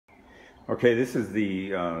Okay, this is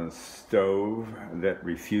the stove that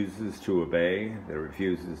refuses to obey, that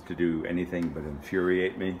refuses to do anything but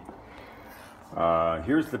infuriate me.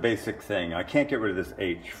 Here's the basic thing. I can't get rid of this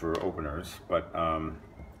H for openers, but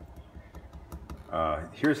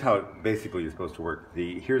here's how it basically is supposed to work.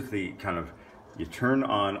 Here's the kind of, you turn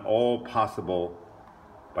on all possible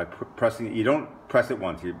by pressing, you don't press it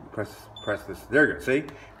once, you press this, there you go, see?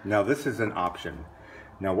 Now this is an option.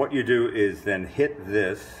 Now what you do is then hit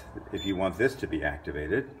this, if you want this to be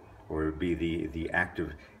activated, or it would be the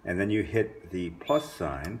active, and then you hit the plus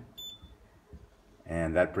sign,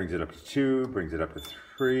 and that brings it up to 2, brings it up to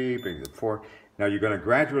 3, brings it to 4. Now you're going to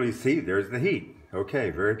gradually see, there's the heat.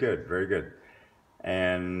 Okay, very good, very good.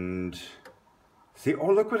 And see,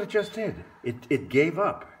 oh look what it just did. It gave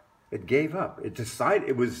up. It gave up. It decided,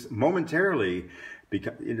 it was momentarily,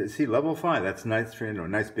 see level 5, that's nice, you know,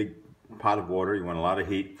 nice big pot of water, you want a lot of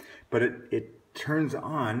heat, but it turns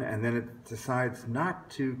on and then it decides not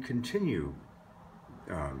to continue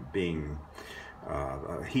being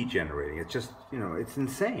heat generating. It's just, you know, it's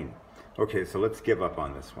insane. Okay, so let's give up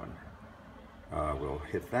on this one. We'll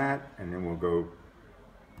hit that and then we'll go,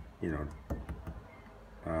 you know,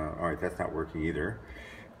 all right, that's not working either.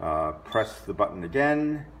 Press the button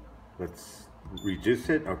again. Let's reduce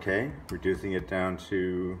it. Okay, reducing it down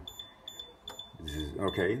to,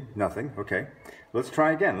 okay, nothing. Okay, let's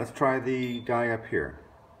try again. Let's try the guy up here.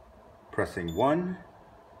 Pressing 1.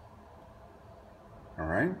 All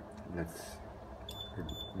right, let's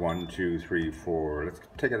 1, 2, 3, 4. Let's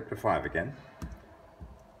take it up to 5 again.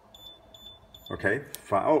 Okay,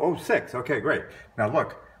 5. Oh, 6. Okay, great. Now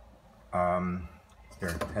look.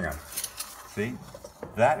 Here, hang on. See?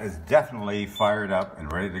 That is definitely fired up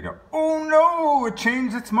and ready to go. Oh no, it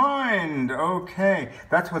changed its mind. Okay,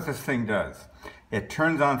 that's what this thing does. It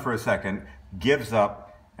turns on for a second, gives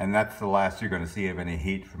up, and that's the last you're going to see of any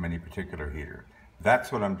heat from any particular heater.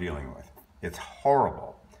 That's what I'm dealing with. It's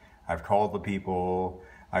horrible. I've called the people.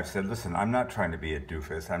 I've said, listen, I'm not trying to be a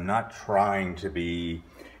doofus. I'm not trying to be,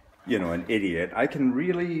 you know, an idiot. I can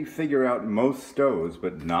really figure out most stoves,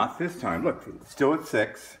 but not this time. Look, still at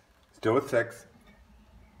 6. Still at 6.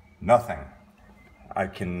 Nothing. I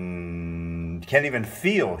can't even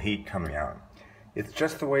feel heat coming out. It's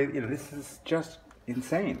just the way, you know, this is just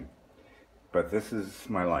insane. But this is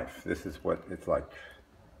my life. This is what it's like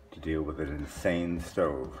to deal with an insane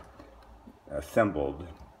stove assembled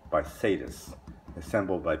by sadists,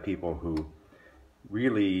 assembled by people who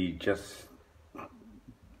really just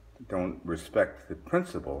don't respect the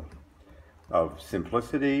principle of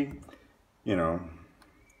simplicity, you know,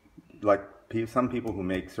 like some people who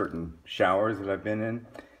make certain showers that I've been in.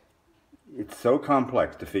 It's so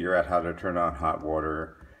complex to figure out how to turn on hot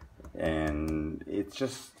water, and it's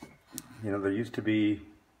just, you know, there used to be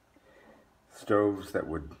stoves that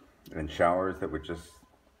would, and showers that would just,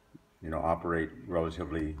 you know, operate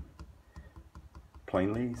relatively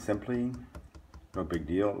plainly, simply, no big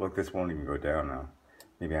deal. Look, this won't even go down now.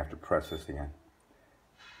 Maybe I have to press this again.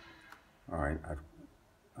 All right,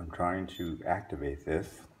 I'm trying to activate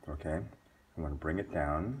this, okay? I'm gonna bring it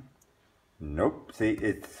down. Nope, see,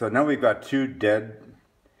 so now we've got 2 dead,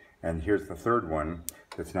 and here's the 3rd one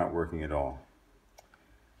that's not working at all.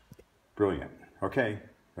 Brilliant. Okay,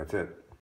 that's it.